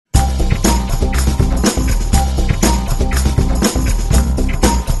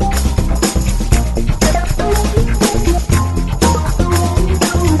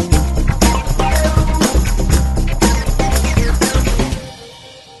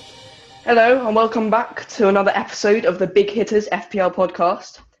Hello and welcome back to another episode of the Big Hitters FPL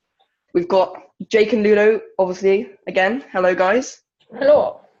podcast. We've got Jake and Ludo, obviously, again. Hello, guys.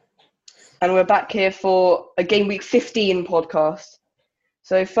 Hello. And we're back here for a Game Week 15 podcast.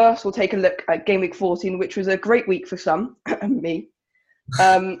 So first we'll take a look at Game Week 14, which was a great week for some, me.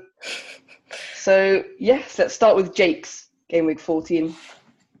 So yes, let's start with Jake's Game Week 14.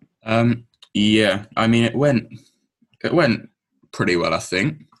 Yeah, I mean, it went pretty well, I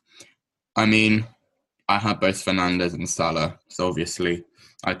think. I mean, I had both Fernandez and Salah, so obviously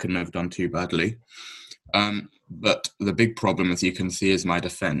I couldn't have done too badly. But the big problem, as you can see, is my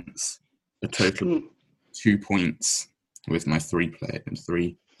defence. A total of 2 points with my three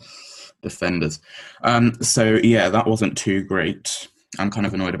defenders. So yeah, that wasn't too great. I'm kind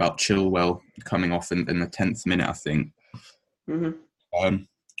of annoyed about Chilwell coming off in the 10th minute, I think. Mm-hmm.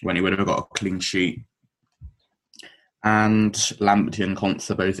 When he would have got a clean sheet. And Lamptey and Conte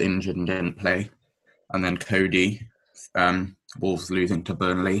are both injured and didn't play. And then Cody, Wolves losing to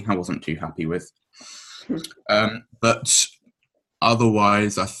Burnley, I wasn't too happy with. But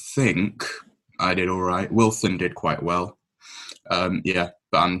otherwise, I think I did all right. Wilson did quite well. But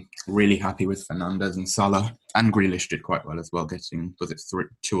I'm really happy with Fernandez and Salah. And Grealish did quite well as well, getting,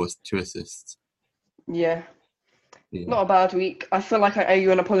 two assists? Yeah. Not a bad week. I feel like I owe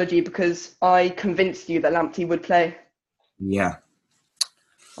you an apology because I convinced you that Lamptey would play. Yeah.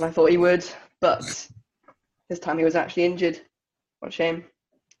 And I thought he would, but this time he was actually injured. What a shame.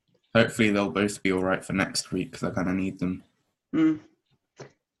 Hopefully they'll both be all right for next week because I kind of need them.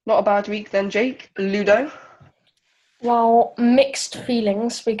 Not a bad week then, Jake. Ludo? Well, mixed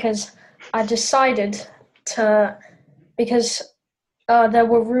feelings because I decided to... Because there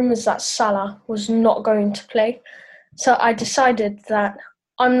were rumours that Salah was not going to play. So I decided that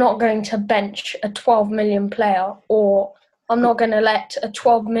I'm not going to bench a 12 million player, or I'm not going to let a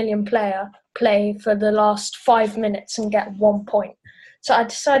 12 million player play for the last 5 minutes and get 1 point. So I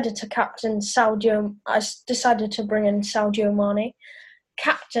decided to captain Sadio. I decided to bring in Sadio Mane,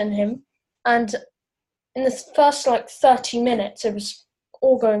 captain him, and in the first 30 minutes, it was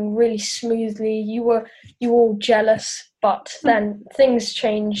all going really smoothly. You were all jealous, but then things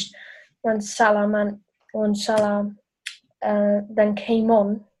changed when Salah then came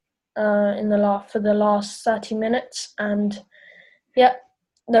on for the last 30 minutes, and yeah,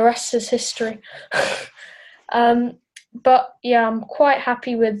 the rest is history. But yeah, I'm quite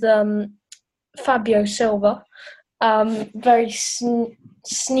happy with Fabio Silva. Very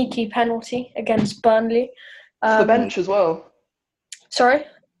sneaky penalty against Burnley. The bench as well. Sorry?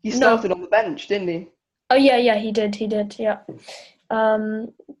 He started on the bench, didn't he? Oh yeah, he did, yeah.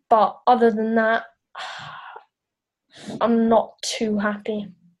 But other than that, I'm not too happy.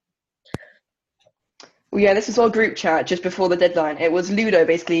 Well, yeah, this is our group chat just before the deadline. It was Ludo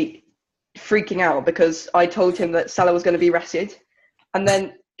basically freaking out because I told him that Salah was going to be rested. And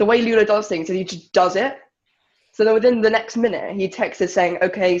then the way Ludo does things is he just does it. So then within the next minute, he texted saying,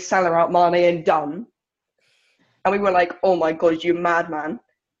 okay, Salah out, Mane and done. And we were like, oh my God, you madman.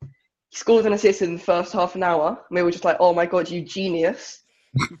 He scored an assist in the first half an hour. And we were just like, oh my God, you genius.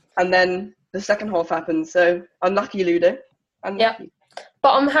 And then the second half happened. So unlucky, Ludo. Yeah,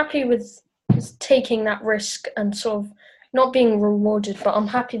 but I'm happy with taking that risk and sort of not being rewarded. But I'm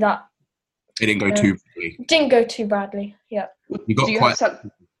happy that it didn't go too badly. Didn't go too badly. Yeah.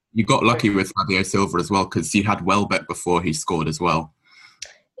 You got lucky with Fabio Silva as well because you had Welbeck before he scored as well.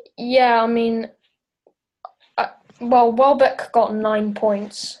 Yeah, I mean, Welbeck got 9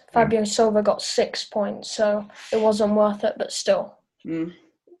 points. Fabio Silva got 6 points, so it wasn't worth it. But still.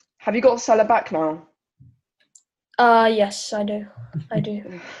 Have you got Salah back now? Yes, I do.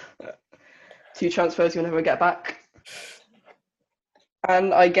 2 transfers you'll never get back.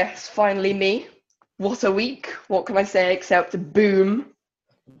 And I guess finally me. What a week. What can I say except boom.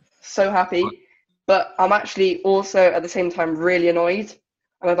 So happy. But I'm actually also at the same time really annoyed.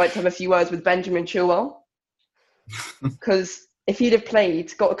 And I'd like to have a few words with Benjamin Chilwell. Because if he'd have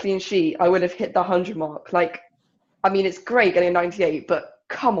played, got a clean sheet, I would have hit the 100 mark. It's great getting a 98, but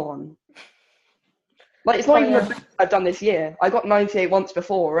come on. It's not even the best I've done this year. I got 98 once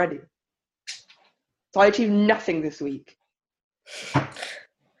before already. So I achieved nothing this week.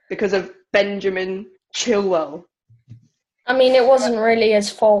 Because of Benjamin Chilwell. I mean, it wasn't really his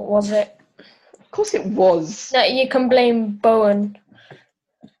fault, was it? Of course it was. No, you can blame Bowen.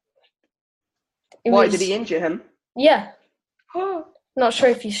 Why, did he injure him? Yeah. Not sure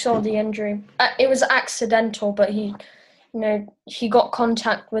if you saw the injury. It was accidental, but he got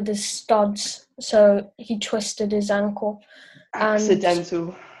contact with his studs, so he twisted his ankle.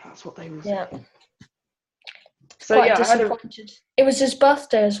 Accidental. That's what they were saying. Yeah. So quite disappointed. It was his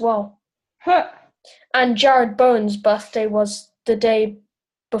birthday as well. Huh. And Jared Bowen's birthday was the day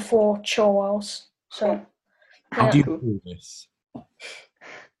before Chilwell's. So, How yeah. do you Cool. do this?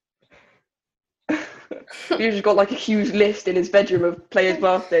 He's just got like a huge list in his bedroom of players'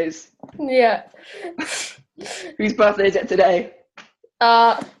 birthdays. Yeah. Whose birthday is it today?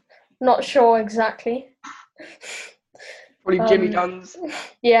 Not sure exactly. Probably Jimmy Dunn's.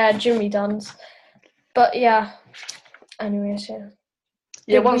 Yeah, Jimmy Dunn's. But yeah. Anyways, yeah.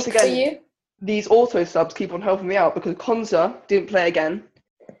 Yeah, Big once week for again, you. these auto subs keep on helping me out because Konza didn't play again,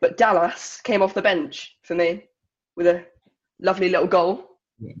 but Dallas came off the bench for me with a lovely little goal.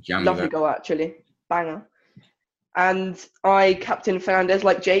 Jammy Lovely that. goal, actually. Banger. And I captained Fernandez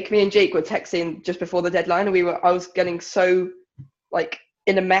like Jake. Me and Jake were texting just before the deadline, and I was getting so like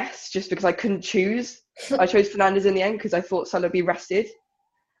in a mess just because I couldn't choose. I chose Fernandez in the end because I thought Salah would be rested.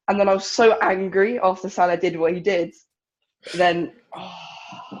 And then I was so angry after Salah did what he did. Then,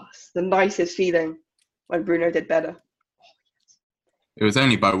 it's the nicest feeling when Bruno did better. It was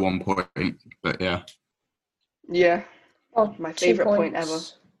only by 1 point, but yeah. Yeah, Oh, my 2 favourite point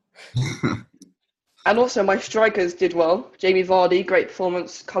points. ever. And also my strikers did well. Jamie Vardy, great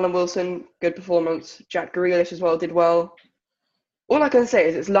performance. Callum Wilson, good performance. Jack Grealish as well did well. All I can say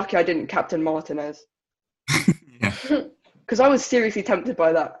is it's lucky I didn't captain Martinez. Yeah. Because I was seriously tempted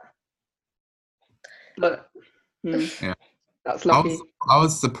by that. But, Yeah. that's lucky. I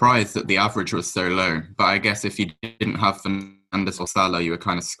was surprised that the average was so low, but I guess if you didn't have Fernandes or Salah, you were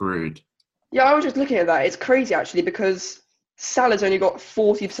kind of screwed. Yeah, I was just looking at that. It's crazy, actually, because Salah's only got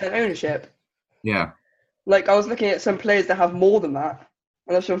 40% ownership. Yeah. Like, I was looking at some players that have more than that.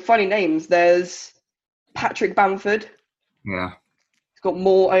 And there's some funny names. There's Patrick Bamford. Yeah. He's got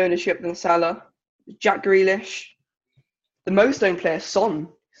more ownership than Salah. Jack Grealish. The most owned player, Son.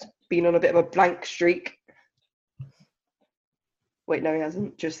 He's been on a bit of a blank streak. Wait, no, he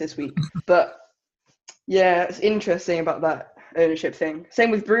hasn't. Just this week. But, yeah, it's interesting about that ownership thing.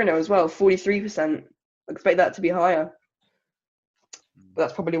 Same with Bruno as well, 43%. I expect that to be higher. But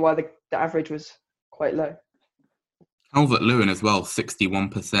that's probably why the average was quite low. Calvert-Lewin as well,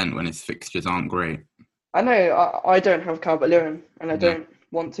 61% when his fixtures aren't great. I know I don't have Calvert-Lewin, and I don't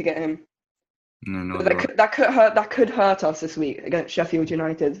want to get him. No, But that could hurt us this week against Sheffield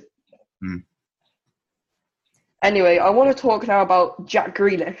United. Mm. Anyway, I want to talk now about Jack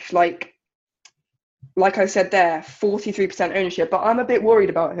Grealish. Like I said there, 43% ownership, but I'm a bit worried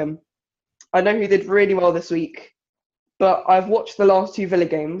about him. I know he did really well this week, but I've watched the last 2 Villa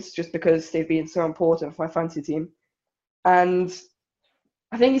games just because they've been so important for my fantasy team. And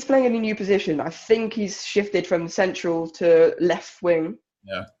I think he's playing in a new position. I think he's shifted from central to left wing.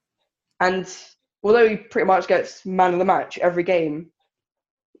 Yeah. And although he pretty much gets man of the match every game,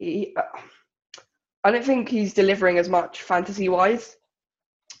 I don't think he's delivering as much fantasy-wise.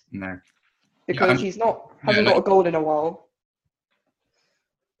 No. Because he's hasn't got a goal in a while.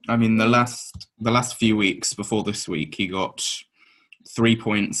 I mean, the last few weeks before this week, he got 3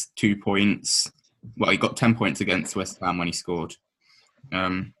 points, 2 points. Well, he got 10 points against West Ham when he scored.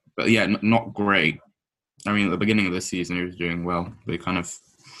 But yeah, not great. I mean, at the beginning of the season, he was doing well, but he kind of...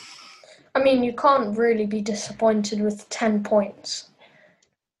 I mean, you can't really be disappointed with 10 points.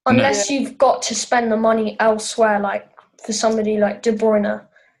 Unless you've got to spend the money elsewhere, like for somebody like De Bruyne.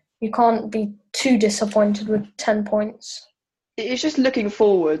 You can't be too disappointed with 10 points. It's just looking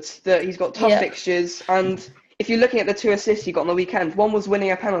forwards that he's got tough fixtures. And if you're looking at the 2 assists he got on the weekend, one was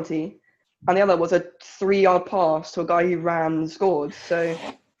winning a penalty and the other was a 3-yard pass to a guy who ran and scored. So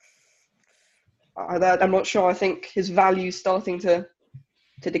I'm not sure. I think his value's starting to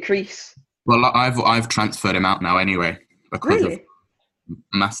decrease. Well, I've transferred him out now anyway because of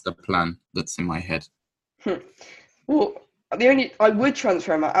master plan that's in my head. Well, I would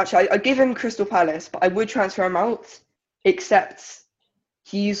transfer him out. Actually, I'd give him Crystal Palace, but I would transfer him out, except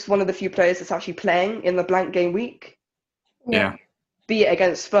he's one of the few players that's actually playing in the blank game week. Yeah. Be it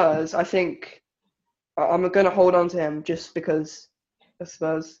against Spurs, I think I'm going to hold on to him just because of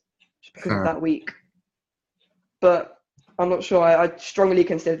Spurs, just because of that week. But I'm not sure. I strongly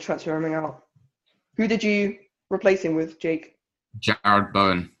consider transferring him out. Who did you replace him with, Jake? Jared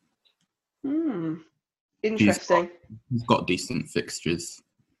Bowen. Interesting. He's got decent fixtures.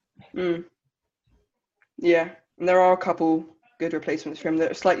 Yeah, and there are a couple good replacements for him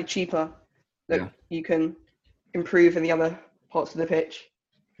that are slightly cheaper that you can improve in the other parts of the pitch.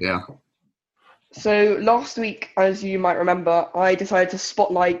 Yeah. So last week, as you might remember, I decided to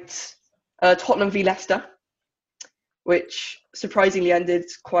spotlight Tottenham v Leicester, which surprisingly ended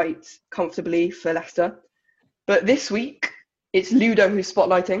quite comfortably for Leicester. But this week, it's Ludo who's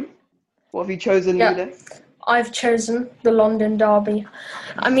spotlighting. What have you chosen, Ludo? I've chosen the London derby.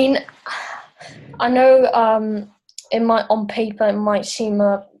 I mean, I know it might, on paper, it might seem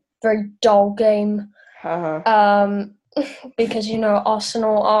a very dull game because,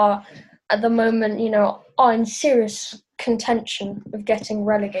 Arsenal are, at the moment, are in serious contention of getting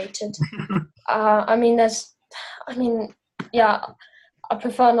relegated. I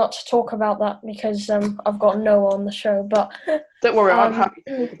prefer not to talk about that because I've got Noah on the show. But don't worry, I'm happy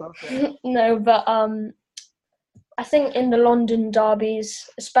to talk about it. No, but I think in the London derbies,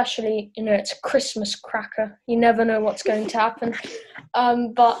 especially, it's a Christmas cracker. You never know what's going to happen.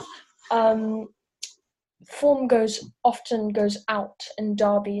 But form often goes out in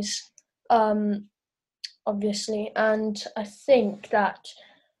derbies, obviously, and I think there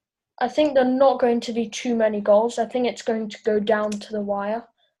are not going to be too many goals. I think it's going to go down to the wire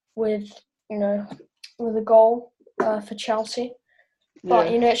with a goal for Chelsea. But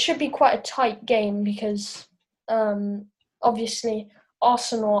it should be quite a tight game because obviously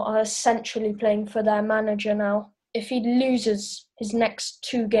Arsenal are essentially playing for their manager now. If he loses his next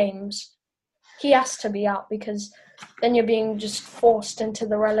 2 games, he has to be out because then you're being just forced into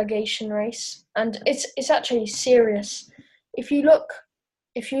the relegation race, and it's actually serious. If you look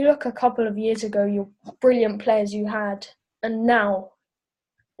a couple of years ago, your brilliant players you had, and now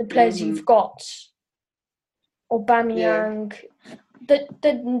the players you've got, Aubameyang, they're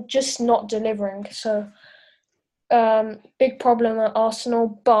just not delivering. So big problem at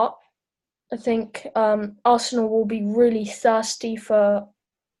Arsenal, but I think Arsenal will be really thirsty for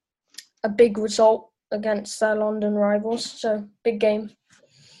a big result against their London rivals. So big game.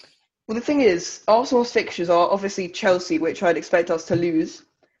 Well, the thing is, Arsenal's fixtures are obviously Chelsea, which I'd expect us to lose.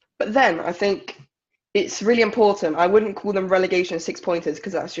 But then I think it's really important. I wouldn't call them relegation 6-pointers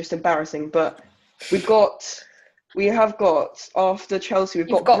because that's just embarrassing. But we have got after Chelsea,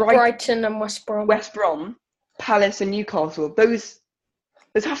 we've got Brighton and West Brom, Palace and Newcastle. Those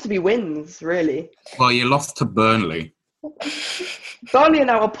have to be wins, really. Well, you lost to Burnley. Burnley are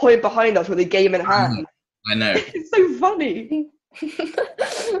now a point behind us with a game in hand. I know. It's so funny.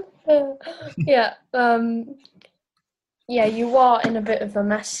 Yeah, you are in a bit of a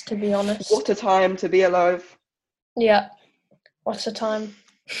mess, to be honest. What a time to be alive. Yeah, what a time.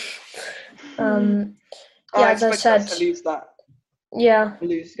 I as I said, us to lose that. Yeah.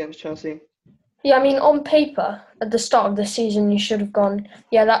 Lose against Chelsea. Yeah, I mean, on paper, at the start of the season, you should have gone,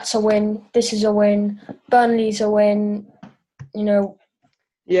 yeah, that's a win, this is a win, Burnley's a win,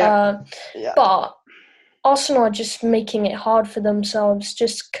 But Arsenal are just making it hard for themselves,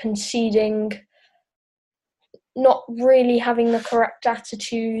 just conceding, not really having the correct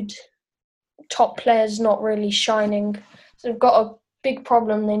attitude, top players not really shining. So they've got a big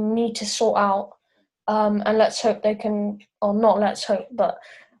problem they need to sort out. And let's hope they can, or not let's hope, but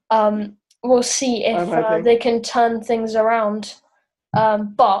we'll see if they can turn things around.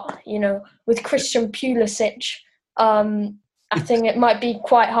 But, with Christian Pulisic, I think it might be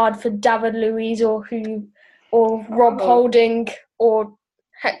quite hard for David Luiz or Rob Holding or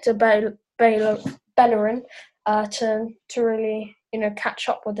Hector Bellerin to really, catch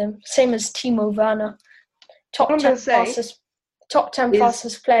up with him. Same as Timo Werner. Top 10 fastest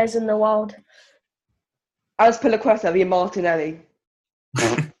players in the world. As Piliqueta, it'll be Martinelli.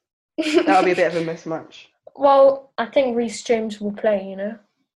 That'll be a bit of a mismatch. Well, I think Reece James will play, And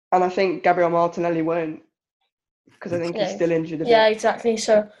I think Gabriel Martinelli won't. Because I think he's still injured a bit. Yeah, exactly.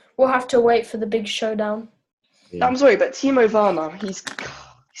 So we'll have to wait for the big showdown. Yeah. I'm sorry, but Timo Werner, he's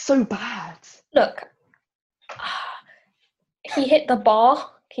so bad. Look, he hit the bar.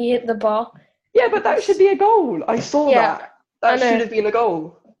 Yeah, but that should be a goal. I saw that. That should have been a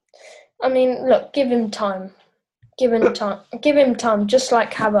goal. I mean, look, give him time. Give him time, just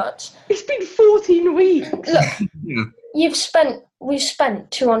like Havertz. It's been 14 weeks. Look, we've spent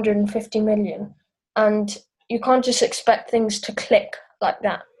 250 million, and you can't just expect things to click like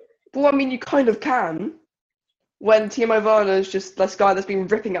that. Well, I mean, you kind of can. When Timo Werner is just this guy that's been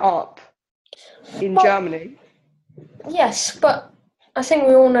ripping it up in Germany. Yes, but I think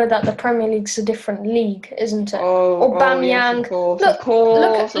we all know that the Premier League's a different league, isn't it? Aubameyang. Yes, of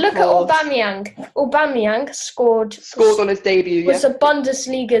course. Look at Aubameyang. Aubameyang scored on his debut. Was the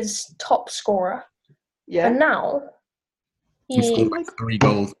Bundesliga's top scorer. Yeah. And now he scored like 3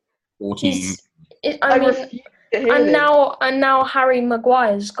 goals, 14. Now Harry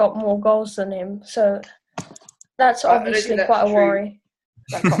Maguire's got more goals than him, so that's obviously quite a worry.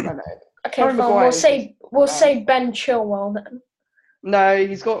 Okay, fine. We'll say Ben Chilwell then. No,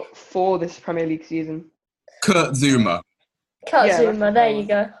 he's got 4 this Premier League season. Kurt Zouma. There you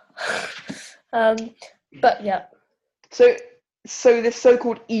go. But yeah. So this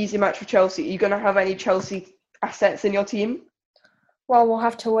so-called easy match for Chelsea, are you going to have any Chelsea assets in your team? Well, we'll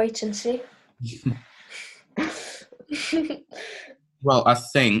have to wait and see. Well, I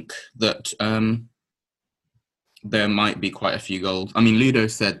think that there might be quite a few goals. I mean, Ludo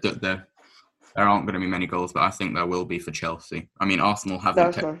said that there aren't going to be many goals, but I think there will be for Chelsea. I mean, That's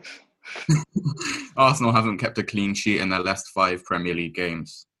nice. Arsenal haven't kept a clean sheet in their last 5 Premier League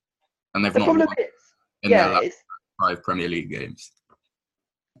games, and they've The not problem won is, in their yeah, last it's, 5 Premier League games.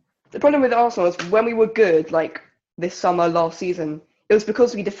 the problem with Arsenal is when we were good, like this summer, last season, it was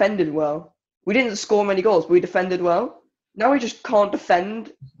because we defended well. We didn't score many goals, but we defended well. Now we just can't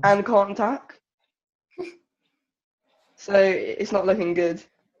defend and can't attack. So it's not looking good.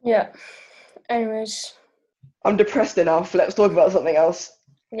 Yeah. Anyways. I'm depressed enough. Let's talk about something else.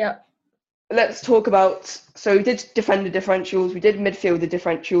 Yeah. Let's talk about, so we did defender differentials, we did midfielder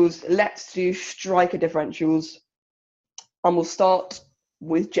differentials. Let's do striker differentials. And we'll start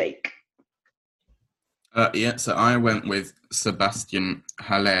with Jake. Yeah, so I went with Sebastian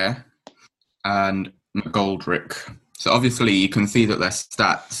Haller and McGoldrick. So obviously you can see that their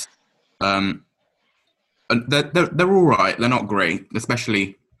stats, they're all right. They're not great,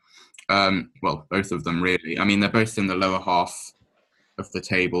 especially, well, both of them really. I mean, they're both in the lower half of the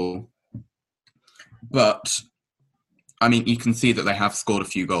table. But, I mean, you can see that they have scored a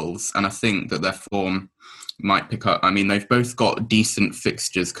few goals, and I think that their form might pick up. I mean, they've both got decent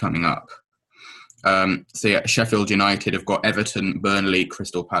fixtures coming up. So yeah, Sheffield United have got Everton, Burnley,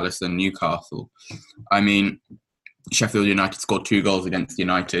 Crystal Palace and Newcastle. I mean, Sheffield United scored 2 goals against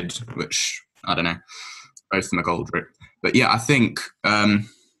United, which, I don't know, both McGoldrick. But yeah, I think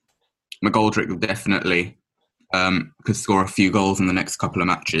McGoldrick will definitely could score a few goals in the next couple of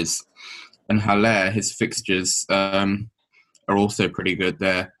matches. And Haller, his fixtures are also pretty good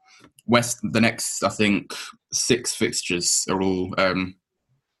there. The next, I think, 6 fixtures are all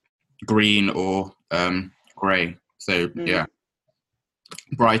green or grey. So, yeah.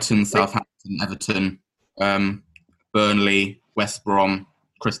 Brighton, Southampton, Everton, Burnley, West Brom,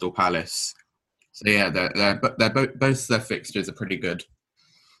 Crystal Palace. So, yeah, they're both their fixtures are pretty good.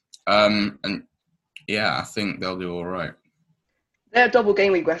 And, yeah, I think they'll do all right. Their double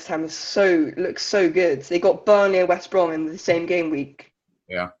game week West Ham looks so good. They got Burnley and West Brom in the same game week.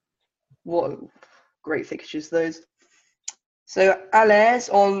 Yeah. What great fixtures those. So Haller's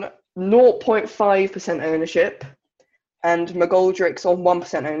on 0.5% ownership and McGoldrick's on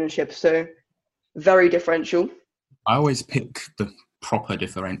 1% ownership. So very differential. I always pick the proper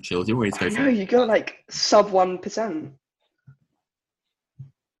differentials. You always go I know, you got like sub 1%.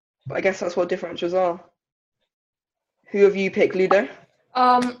 But I guess that's what differentials are. Who have you picked, Ludo?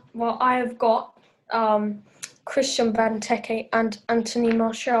 Well, I have got Christian Benteke and Anthony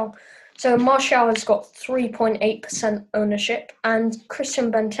Martial. So Martial has got 3.8% ownership and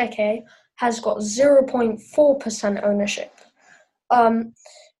Christian Benteke has got 0.4% ownership. I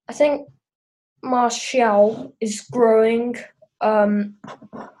think Martial is growing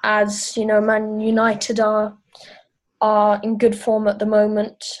as, you know, Man United are in good form at the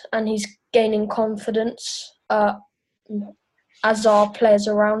moment and he's gaining confidence as are players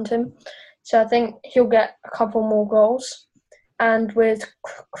around him. So I think he'll get a couple more goals. And with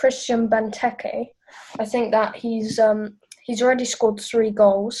Christian Benteke, I think that he's already scored 3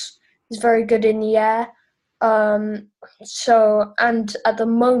 goals. He's very good in the air. So and at the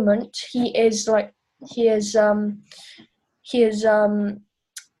moment he is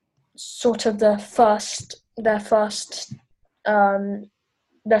sort of their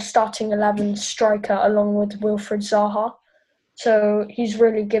starting 11 striker along with Wilfried Zaha. So he's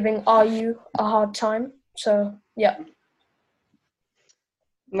really giving RU a hard time. So yeah.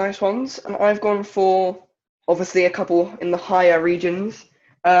 Nice ones. And I've gone for obviously a couple in the higher regions.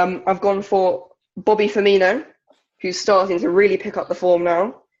 I've gone for Bobby Firmino, who's starting to really pick up the form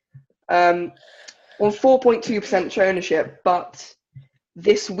now. On 4.2% ownership, but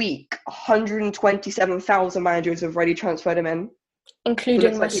this week 127,000 managers have already transferred him in.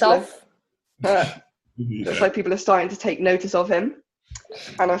 Including myself. Looks like people are starting to take notice of him.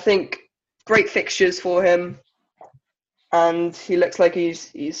 And I think great fixtures for him. And he looks like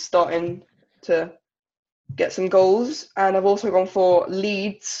he's starting to get some goals. And I've also gone for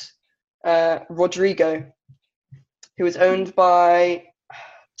Leeds, Rodrigo, who is owned by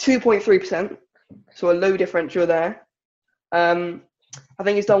 2.3%, so a low differential there. I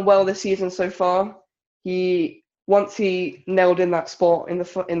think he's done well this season so far. Once he nailed in that spot in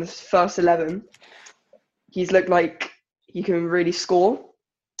the first 11, he's looked like he can really score.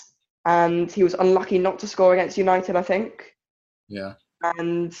 And he was unlucky not to score against United, I think. Yeah.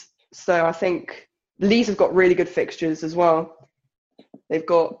 And so I think Leeds have got really good fixtures as well. They've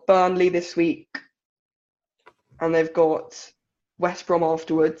got Burnley this week, and they've got West Brom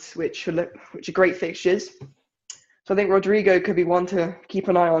afterwards, which are great fixtures. So I think Rodrigo could be one to keep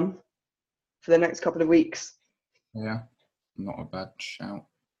an eye on for the next couple of weeks. Yeah, not a bad shout.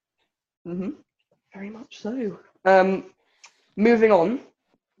 Very much so. Moving on,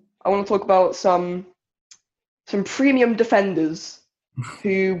 I want to talk about some premium defenders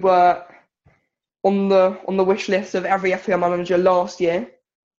who were on the wish list of every FPL manager last year.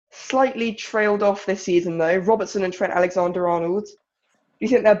 Slightly trailed off this season though. Robertson and Trent Alexander-Arnold. Do you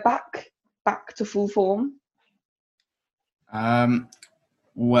think they're back to full form?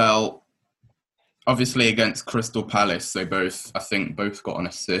 Well, obviously against Crystal Palace, they both got an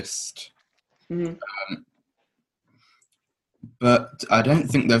assist. But I don't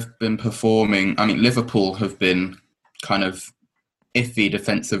think they've been performing. I mean, Liverpool have been kind of iffy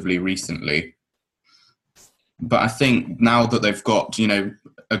defensively recently. But I think now that they've got,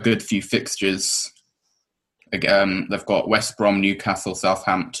 a good few fixtures, they've got West Brom, Newcastle,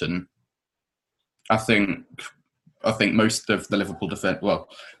 Southampton. I think most of the Liverpool defence,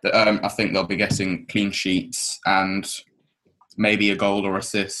 I think they'll be getting clean sheets and maybe a goal or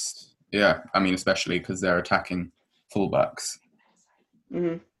assist. Yeah, I mean, especially because they're attacking fullbacks.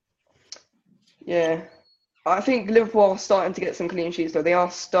 Yeah. I think Liverpool are starting to get some clean sheets, though. They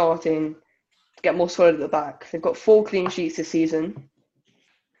are starting to get more solid at the back. They've got 4 clean sheets this season.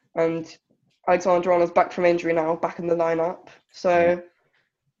 And Alexander-Arnold's back from injury now, back in the lineup. So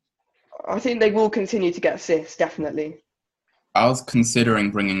I think they will continue to get assists, definitely. I was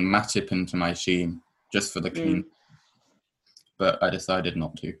considering bringing Matip into my team just for the clean, but I decided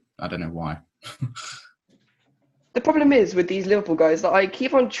not to. I don't know why. The problem is with these Liverpool guys that I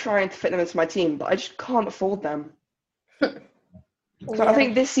keep on trying to fit them into my team, but I just can't afford them. So I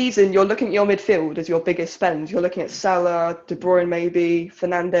think this season you're looking at your midfield as your biggest spend. You're looking at Salah, De Bruyne maybe,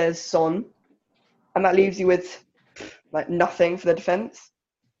 Fernandes, Son, and that leaves you with nothing for the defence.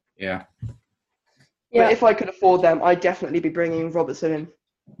 Yeah. But if I could afford them, I'd definitely be bringing Robertson in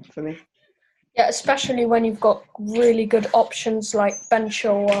for me. Yeah, especially when you've got really good options like Ben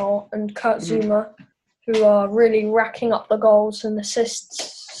Chilwell and Kurt Zouma, who are really racking up the goals and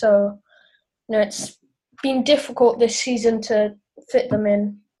assists. So, it's been difficult this season to fit them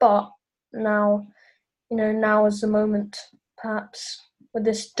in, but now is the moment, perhaps, with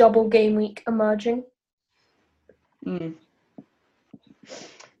this double game week emerging.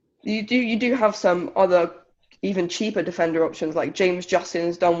 You do have some other even cheaper defender options like James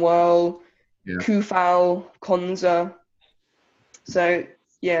Justin's done well, Kufal, Konza. So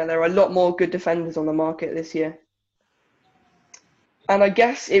yeah, there are a lot more good defenders on the market this year. And I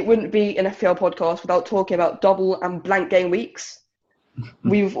guess it wouldn't be an FPL podcast without talking about double and blank game weeks.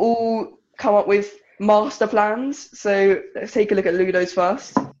 We've all come up with master plans. So let's take a look at Ludo's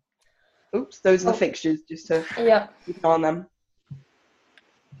first. Oops, those are the fixtures, just to keep an eye on them.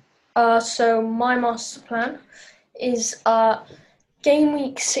 So my master plan is game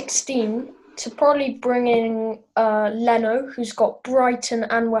week 16 to probably bring in Leno, who's got Brighton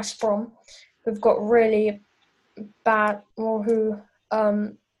and West Brom, who've got really bad, Brighton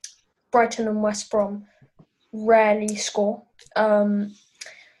and West Brom rarely score.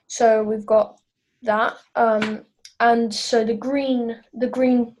 So we've got that. And so the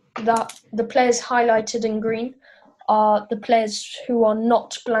players highlighted in green are the players who are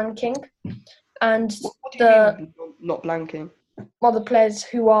not blanking. And what do you mean not blanking? Well, the players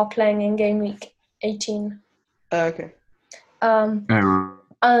who are playing in game week 18. Okay. And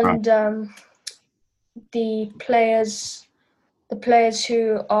the players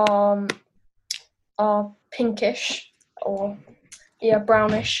who are pinkish or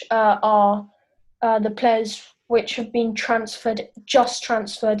brownish are the players which have been transferred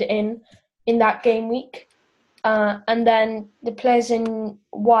in that game week. And then the players in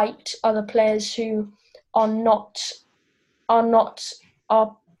white are the players who are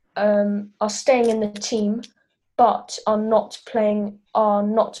staying in the team, but are not playing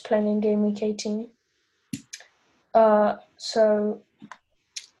in game week 18. So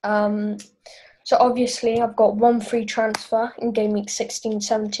obviously I've got one free transfer in game week 16,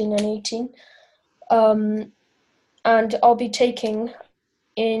 17, and 18. And I'll be taking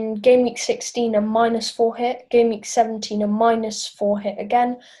in game week 16 a -4 hit, game week 17 a -4 hit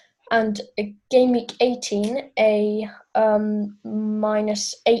again, and game week 18 a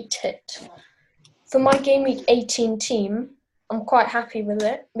 -8 hit. For my game week 18 team, I'm quite happy with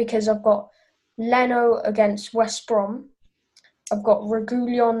it because I've got Leno against West Brom, I've got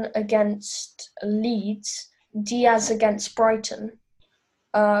Reguilon against Leeds, Diaz against Brighton,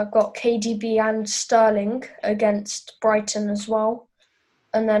 I've got KDB and Sterling against Brighton as well.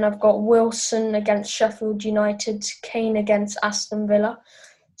 and then I've got Wilson against Sheffield United, Kane against Aston Villa.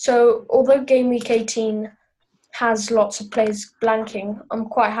 So although game week 18 has lots of players blanking, I'm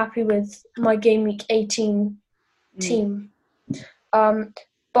quite happy with my game week 18 team.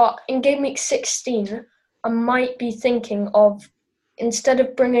 But in game week 16, I might be thinking of, instead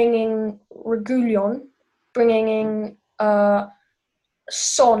of bringing in Reguilon, bringing in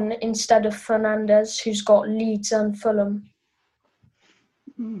Son instead of Fernandez, who's got Leeds and Fulham.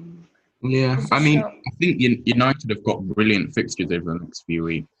 Yeah, I mean, I think United have got brilliant fixtures over the next few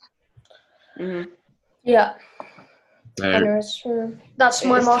weeks. Yeah. So, Anyways, that's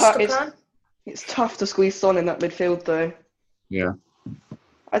my master plan. It's tough to squeeze Son in that midfield, though. yeah.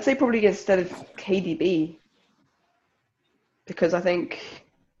 I'd say probably instead of KDB, because I think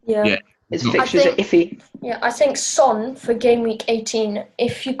his fixtures are iffy. Yeah, I think Son for game week 18.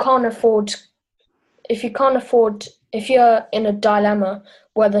 If you're in a dilemma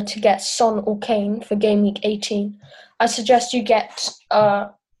whether to get Son or Kane for game week 18, I suggest you get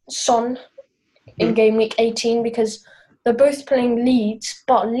Son in game week 18 because they're both playing Leeds,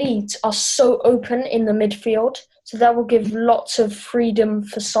 but Leeds are so open in the midfield, so that will give lots of freedom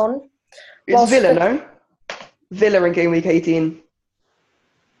for Son. It's Villa, no? Villa in game week 18.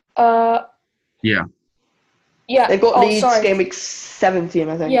 Yeah. Yeah. They've got Leeds game week 17,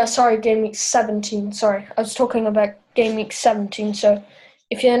 I think. Yeah, sorry, game week 17. Sorry, I was talking about game week 17. So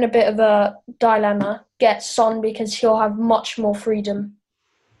if you're in a bit of a dilemma, get Son because he'll have much more freedom,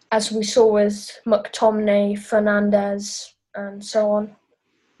 as we saw with McTominay, Fernandez, and so on.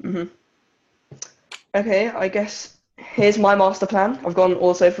 Okay, I guess here's my master plan. I've gone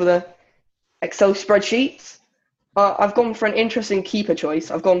also for the Excel spreadsheets. I've gone for an interesting keeper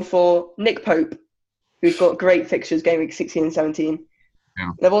choice. I've gone for Nick Pope, who's got great fixtures game week 16 and 17.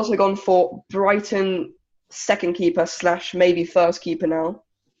 Yeah. And I've also gone for Brighton second keeper / maybe first keeper now,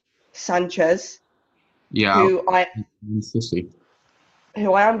 Sanchez. Yeah. Who I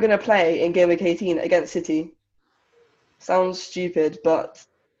am going to play in game week 18 against City. Sounds stupid, but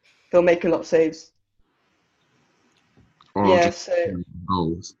he'll make a lot of saves. Or just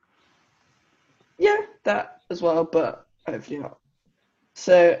goals. Yeah, that as well, but hopefully not.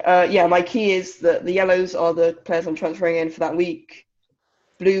 So, my key is that the yellows are the players I'm transferring in for that week.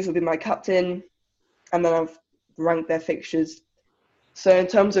 Blues will be my captain, and then I've ranked their fixtures. So in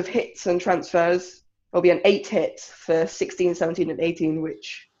terms of hits and transfers, there'll be an 8 hits for 16, 17, and 18,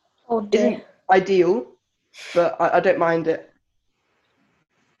 which isn't ideal, but I don't mind it.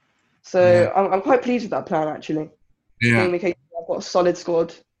 So I'm quite pleased with that plan, actually. Yeah. I've got a solid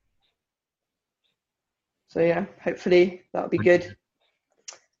squad. So yeah, hopefully that'll be good.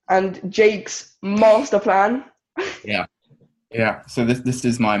 And Jake's master plan. Yeah. So this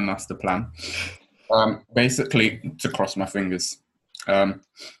is my master plan. Basically, to cross my fingers. So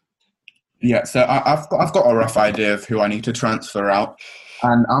I've got a rough idea of who I need to transfer out,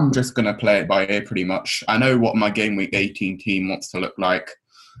 and I'm just gonna play it by ear pretty much. I know what my game week 18 team wants to look like,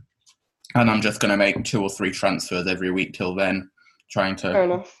 and I'm just gonna make 2 or 3 transfers every week till then, trying to. Fair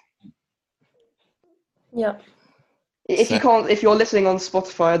enough. Yeah. If you're listening on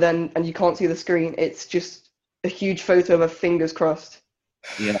Spotify and you can't see the screen, it's just a huge photo of a fingers crossed.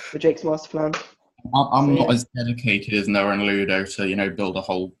 Yeah. For Jake's master plan. I'm not as dedicated as Noah and Ludo to Mm-hmm. build a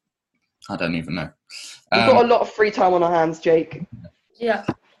whole. I don't even know. We've got a lot of free time on our hands, Jake. Yeah.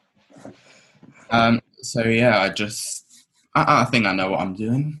 So yeah, I think I know what I'm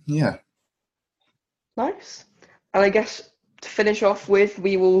doing. Yeah. Nice. And I guess to finish off with,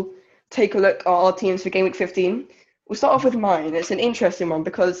 we will take a look at our teams for game week 15. We'll start off with mine. It's an interesting one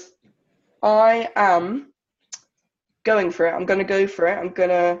because I am going for it. I'm going to go for it. I'm going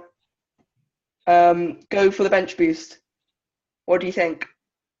to go for the bench boost. What do you think?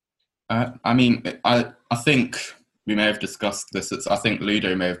 I mean, I think we may have discussed this. I think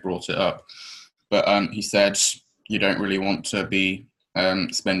Ludo may have brought it up, but he said you don't really want to be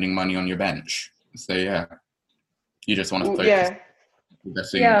spending money on your bench. So yeah, you just want to focus.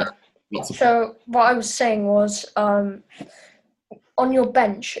 Yeah. So what I was saying was, on your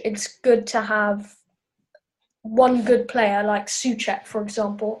bench, it's good to have one good player like Souček, for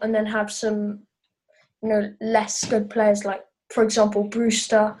example, and then have some, less good players like, for example,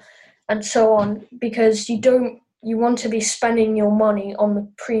 Brewster, and so on, because you want to be spending your money on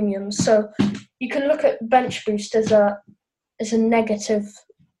the premiums. So you can look at bench boost as a negative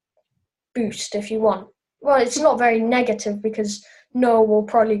boost if you want. Well, it's not very negative because Noah will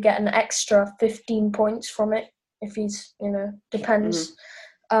probably get an extra 15 points from it if he's, depends.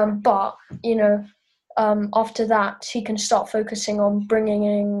 But, after that, he can start focusing on bringing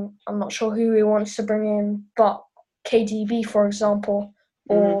in, I'm not sure who he wants to bring in, but KDB, for example,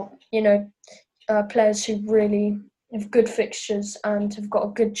 or players who really have good fixtures and have got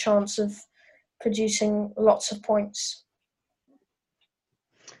a good chance of producing lots of points.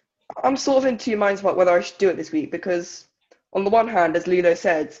 I'm sort of in two minds about whether I should do it this week because, on the one hand, as Ludo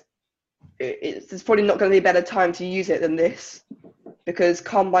said, it's probably not going to be a better time to use it than this because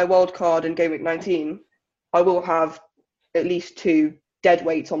come my wildcard in game week 19, I will have at least 2 dead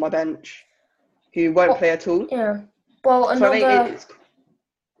weights on my bench who won't play at all. Yeah. Well, So I think it's...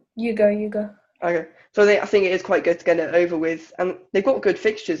 You go. Okay. So I think it is quite good to get it over with. And they've got good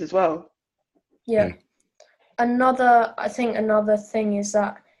fixtures as well. Yeah. Another thing is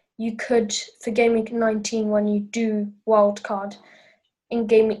that you could, for game week 19, when you do wildcard, in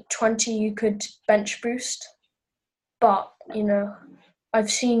game week 20, you could bench boost. But, I've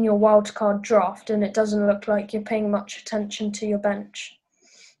seen your wildcard draft and it doesn't look like you're paying much attention to your bench.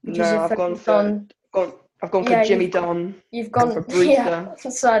 No, I've gone for Jimmy Dunn. You've gone for Brewster. Yeah.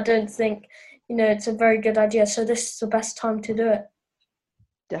 So I don't think it's a very good idea. So this is the best time to do it.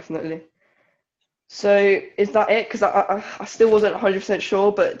 Definitely. So is that it? Because I still wasn't 100%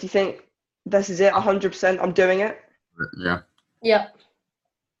 sure, but do you think this is it? 100%? I'm doing it. Yeah. Yeah.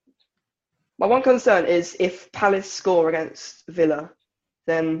 My one concern is if Palace score against Villa,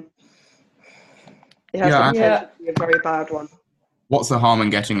 then it has the potential to be a very bad one. What's the harm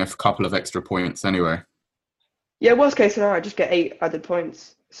in getting a couple of extra points anyway? Yeah, worst case scenario, I just get 8 added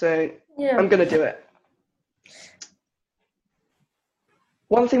points. So I'm going to do it.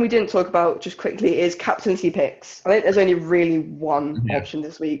 One thing we didn't talk about just quickly is captaincy picks. I think there's only really one option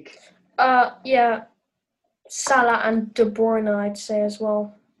this week. Yeah. Salah and De Bruyne, I'd say as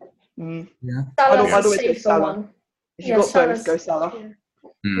well. Yeah. I'd always go Salah. One. If you've got both, go Salah.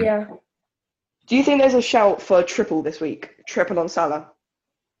 Yeah. Do you think there's a shout for a triple this week? Triple on Salah?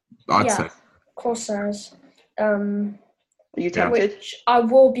 I'd say. Of course there is. Are you tempted? Which I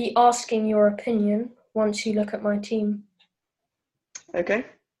will be asking your opinion once you look at my team. Okay.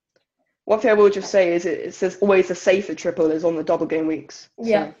 One thing I will just say is it says always the safer triple is on the double game weeks.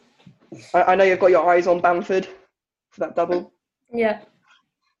 Yeah. So I know you've got your eyes on Bamford for that double. Yeah.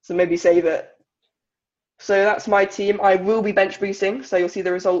 So maybe save it. So that's my team. I will be bench boosting, so you'll see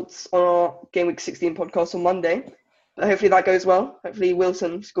the results on our Game Week 16 podcast on Monday. But hopefully that goes well. Hopefully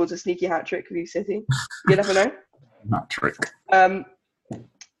Wilson scores a sneaky hat-trick for City. You never know. Hat-trick. And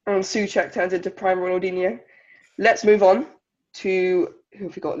Souček turns into prime Ronaldinho. Let's move on to who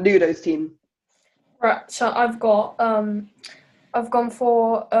have we got? Ludo's team. Right, so I've gone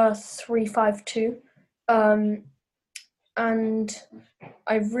for a 3-5-2. And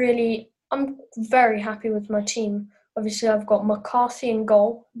I'm very happy with my team. Obviously, I've got McCarthy in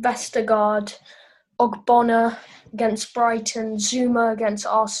goal, Vestergaard, Ogbonna against Brighton, Zuma against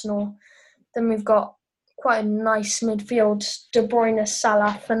Arsenal. Then we've got quite a nice midfield, De Bruyne,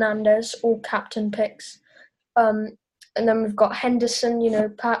 Salah, Fernandes, all captain picks. And then we've got Henderson,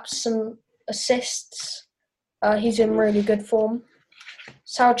 perhaps some assists. He's in really good form.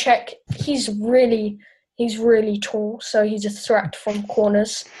 Souček, he's really tall, so he's a threat from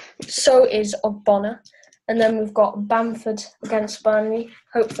corners. So is Ogbonna. And then we've got Bamford against Burnley,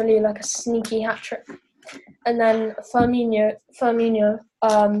 hopefully like a sneaky hat-trick. And then Firmino,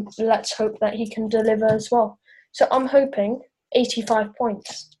 let's hope that he can deliver as well. So I'm hoping 85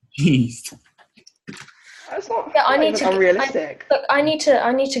 points. Jeez. That's not unrealistic. I need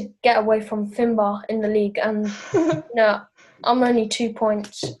to get away from Finbar in the league, and I'm only 2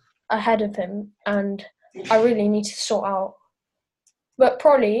 points ahead of him, and I really need to sort out. But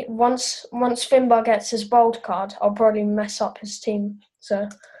probably once Finbar gets his bold card, I'll probably mess up his team. So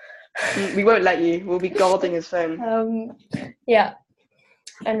we won't let you. We'll be guarding his phone. Yeah.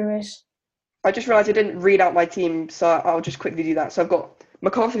 Anyways, I just realised I didn't read out my team, so I'll just quickly do that. So I've got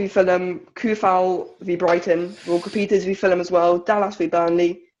McCarthy v Fulham, Kufal v Brighton, Walker Peters v Fulham as well, Dallas v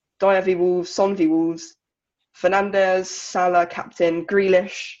Burnley, Dyer v Wolves, Son v Wolves, Fernandes, Salah captain,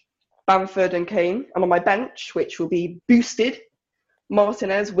 Grealish, Bamford and Kane. And on my bench, which will be boosted,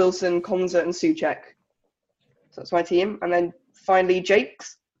 Martinez, Wilson, Konza and Souček. So that's my team. And then finally,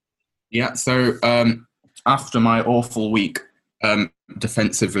 Jake's. Yeah, so after my awful week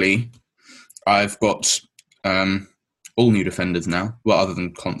defensively, I've got all new defenders now, well, other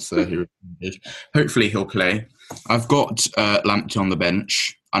than Konza, who hopefully he'll play. I've got Lamptey on the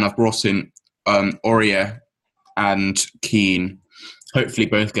bench, and I've brought in Aurier and Keane, hopefully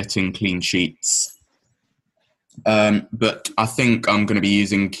both getting clean sheets. But I think I'm going to be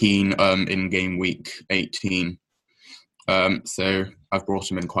using Keane in game week 18. So I've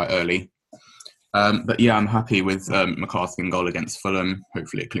brought him in quite early. But yeah, I'm happy with McCarthy in goal against Fulham.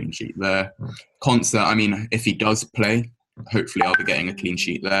 Hopefully a clean sheet there. Konza, I mean, if he does play, hopefully I'll be getting a clean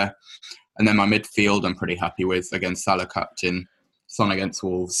sheet there. And then my midfield, I'm pretty happy with. Again, Salah captain, Son against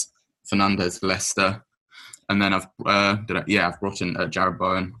Wolves, Fernandes, Leicester. And then I've brought in Jared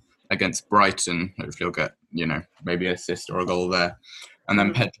Bowen against Brighton. Hopefully I'll get, maybe an assist or a goal there. And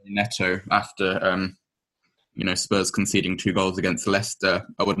then Pedro Neto after, Spurs conceding 2 goals against Leicester.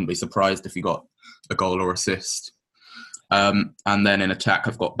 I wouldn't be surprised if he got a goal or assist. And then in attack,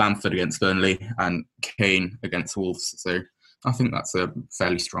 I've got Bamford against Burnley and Kane against Wolves. So I think that's a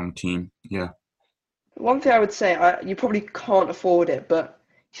fairly strong team. Yeah. One thing I would say, you probably can't afford it, but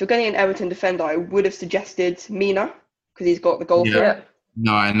if you're getting an Everton defender, I would have suggested Mina because he's got the goal for it.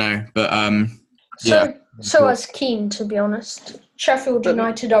 No, I know, but So as Keane, to be honest. Sheffield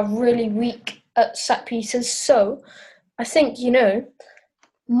United are really weak at set pieces, so I think,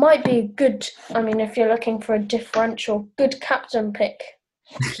 might be good. I mean, if you're looking for a differential, good captain pick,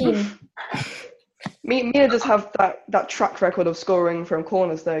 Keane. Mina does have that track record of scoring from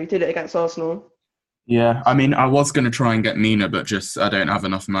corners, though. He did it against Arsenal. Yeah, I mean, I was going to try and get Mina, but just I don't have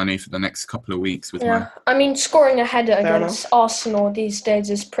enough money for the next couple of weeks with I mean, scoring a header against Arsenal these days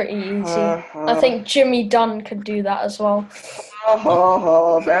is pretty easy. I think Jimmy Dunn could do that as well.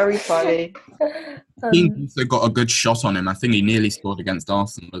 Very funny. He also got a good shot on him. I think he nearly scored against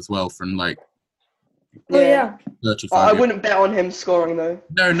Arsenal as well from 35 I wouldn't bet on him scoring, though.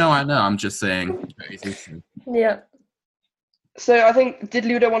 No, I know. I'm just saying. Yeah. So I think, did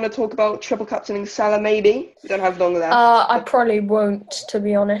Ludo want to talk about triple captaining Salah maybe? We don't have long left. I probably won't, to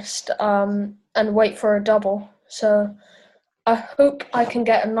be honest, and wait for a double. So I hope I can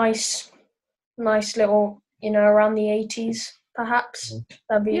get a nice little, around the 80s, perhaps.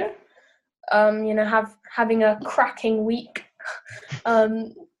 That'd be, having a cracking week.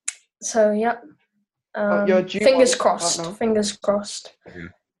 So, yeah. Fingers crossed. Fingers crossed.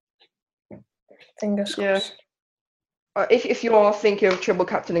 Fingers crossed. If you are thinking of triple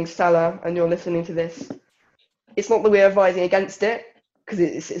captaining Salah and you're listening to this, it's not that we're advising against it, because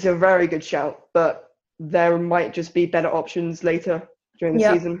it's a very good shout, but there might just be better options later during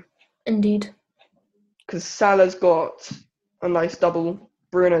the season. Indeed. Because Salah's got a nice double,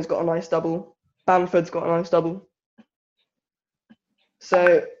 Bruno's got a nice double, Bamford's got a nice double.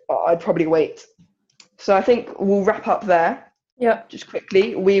 So I'd probably wait. So I think we'll wrap up there. Yeah. Just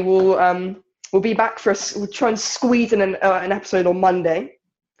quickly, we will we'll be back we'll try and squeeze in an episode on Monday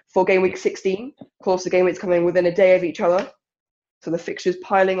for game week 16. Of course, the game weeks coming within a day of each other, so the fixtures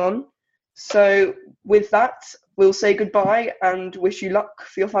piling on. So with that, we'll say goodbye and wish you luck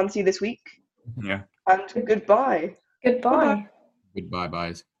for your fantasy this week. Yeah. And goodbye. Goodbye. Goodbye,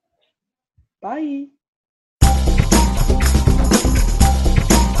 guys. Bye.